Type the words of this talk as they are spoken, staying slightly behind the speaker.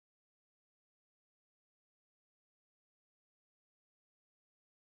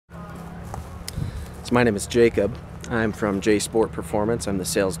So my name is Jacob. I'm from Jsport Performance. I'm the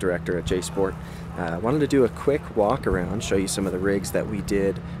sales director at Jsport. I wanted to do a quick walk around, show you some of the rigs that we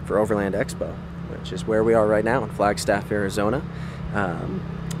did for Overland Expo, which is where we are right now in Flagstaff, Arizona.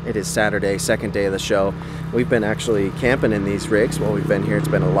 It is Saturday, second day of the show. We've been actually camping in these rigs while we've been here. It's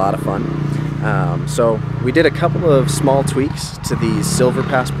been a lot of fun. So we did a couple of small tweaks to these silver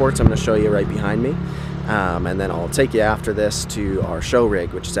passports I'm going to show you right behind me. And then I'll take you after this to our show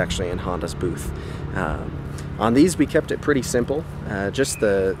rig, which is actually in Honda's booth. On these we kept it pretty simple, just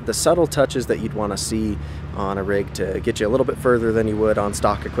the subtle touches that you'd want to see on a rig to get you a little bit further than you would on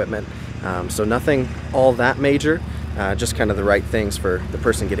stock equipment. So nothing all that major, just kind of the right things for the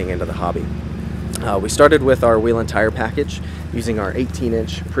person getting into the hobby. We started with our wheel and tire package using our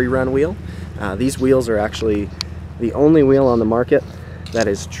 18-inch pre-run wheel. These wheels are actually the only wheel on the market that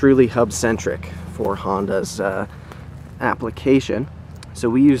is truly hub-centric for Honda's application. So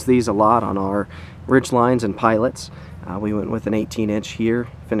we use these a lot on our Ridgelines and Pilots. We went with an 18-inch here,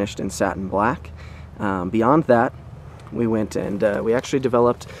 finished in satin black. Beyond that, we went and we actually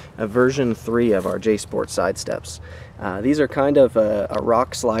developed a version 3 of our Jsport side steps. These are kind of a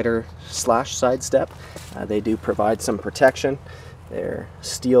rock slider slash side step. They do provide some protection. They're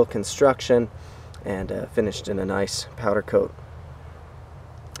steel construction and finished in a nice powder coat.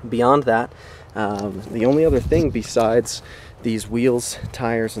 Beyond that, the only other thing besides these wheels,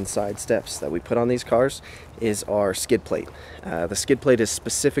 tires, and side steps that we put on these cars is our skid plate. The skid plate is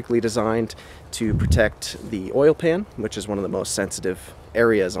specifically designed to protect the oil pan, which is one of the most sensitive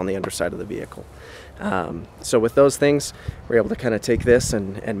areas on the underside of the vehicle. So with those things, we're able to kind of take this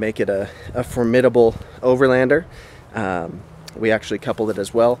and make it a formidable Overlander. We actually coupled it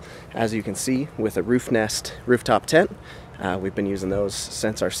as well, as you can see, with a roof nest rooftop tent. We've been using those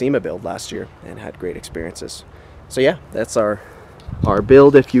since our SEMA build last year and had great experiences. So yeah, that's our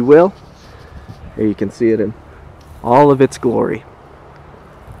build, if you will. Here you can see it in all of its glory.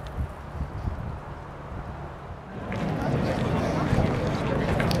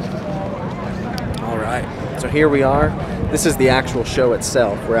 All right, so here we are. This is the actual show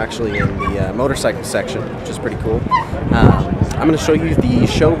itself. We're actually in the motorcycle section, which is pretty cool. I'm going to show you the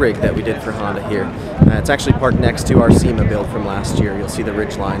show rig that we did for Honda here. It's actually parked next to our SEMA build from last year. You'll see the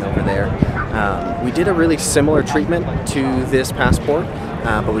Ridgeline over there. We did a really similar treatment to this Passport,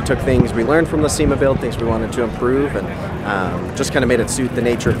 but we took things we learned from the SEMA build, things we wanted to improve, and just kind of made it suit the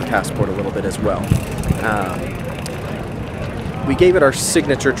nature of the Passport a little bit as well. We gave it our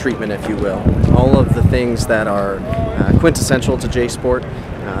signature treatment, if you will. All of the things that are quintessential to Jsport,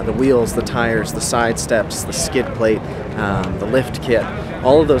 the wheels, the tires, the side steps, the skid plate, the lift kit,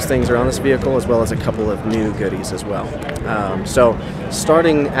 all of those things are on this vehicle, as well as a couple of new goodies as well. So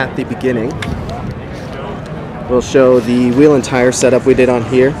starting at the beginning, we'll show the wheel and tire setup we did on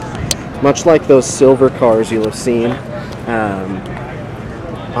here. Much like those silver cars you'll have seen,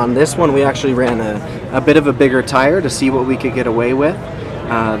 on this one we actually ran a bit of a bigger tire to see what we could get away with.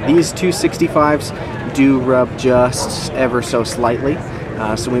 These 265s do rub just ever so slightly,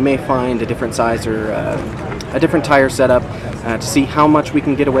 so we may find a different size or a different tire setup to see how much we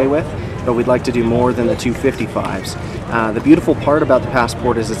can get away with, but we'd like to do more than the 255s. The beautiful part about the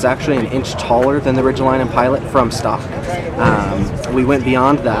Passport is it's actually an inch taller than the Ridgeline and Pilot from stock. We went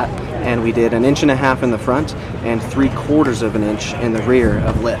beyond that and we did 1.5 inches in the front and 3/4 of an inch in the rear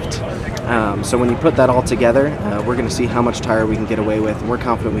of lift. So when you put that all together, we're going to see how much tire we can get away with, and we're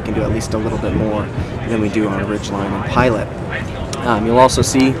confident we can do at least a little bit more than we do on a Ridgeline and Pilot. You'll also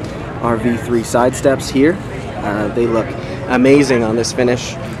see our V3 side steps here. They look amazing on this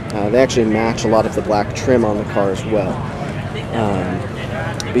finish. They actually match a lot of the black trim on the car as well.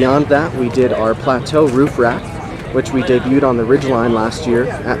 Beyond that, we did our plateau roof rack, which we debuted on the Ridgeline last year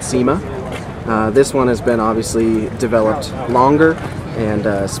at SEMA. This one has been obviously developed longer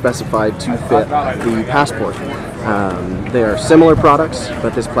and specified to fit the Passport. They are similar products,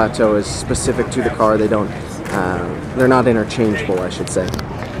 but this plateau is specific to the car. They're not interchangeable, I should say.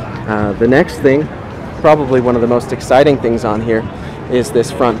 The next thing, probably one of the most exciting things on here, is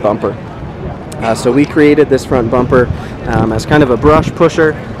this front bumper. So we created this front bumper as kind of a brush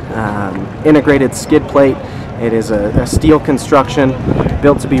pusher, integrated skid plate. It is a steel construction,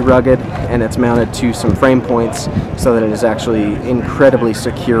 built to be rugged, and it's mounted to some frame points so that it is actually incredibly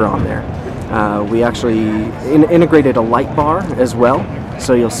secure on there. We actually integrated a light bar as well,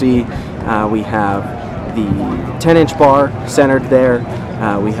 so you'll see we have the 10-inch bar centered there.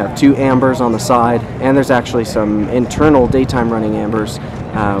 We have 2 ambers on the side, and there's actually some internal daytime running ambers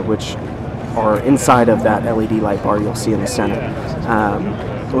which are inside of that LED light bar you'll see in the center.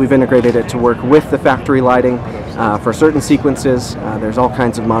 We've integrated it to work with the factory lighting, For certain sequences, there's all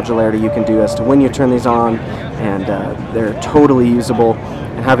kinds of modularity you can do as to when you turn these on, and they're totally usable,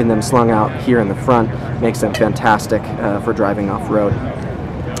 and having them slung out here in the front makes them fantastic for driving off-road.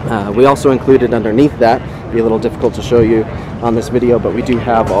 We also included underneath that, be a little difficult to show you on this video, but we do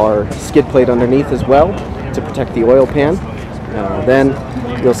have our skid plate underneath as well to protect the oil pan. Then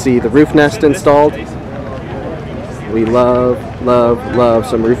you'll see the roof nest installed. We love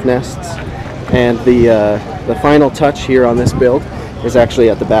some roof nests. And the final touch here on this build is actually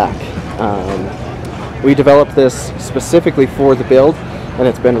at the back. We developed this specifically for the build, and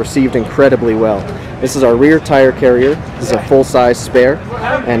it's been received incredibly well. This is our rear tire carrier. This is a full-size spare,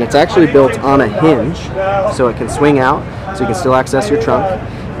 and it's actually built on a hinge, so it can swing out, so you can still access your trunk.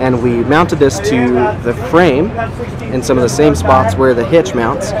 And we mounted this to the frame in some of the same spots where the hitch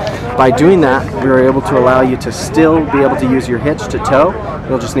mounts. By doing that, we were able to allow you to still be able to use your hitch to tow.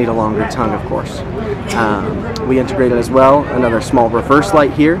 You'll just need a longer tongue, of course. We integrated as well another small reverse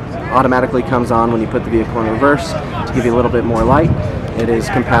light here. Automatically comes on when you put the vehicle in reverse to give you a little bit more light. It is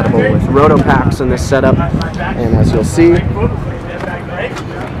compatible with roto packs in this setup, and as you'll see,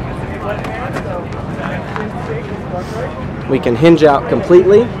 we can hinge out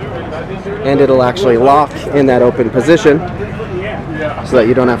completely, and it'll actually lock in that open position so that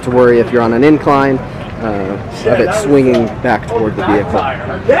you don't have to worry if you're on an incline of it swinging back toward the vehicle.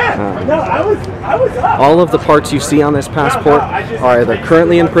 All of the parts you see on this Passport are either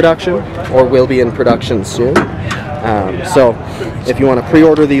currently in production or will be in production soon. So if you want to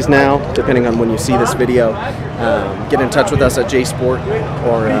pre-order these now, depending on when you see this video, get in touch with us at Jsport,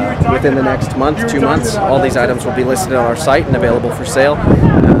 or within the next month, 2 months. All these items will be listed on our site and available for sale,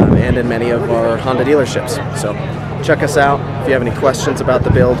 and in many of our Honda dealerships. So check us out. If you have any questions about the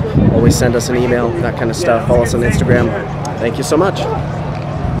build, always send us an email, that kind of stuff. Follow us on Instagram. Thank you so much.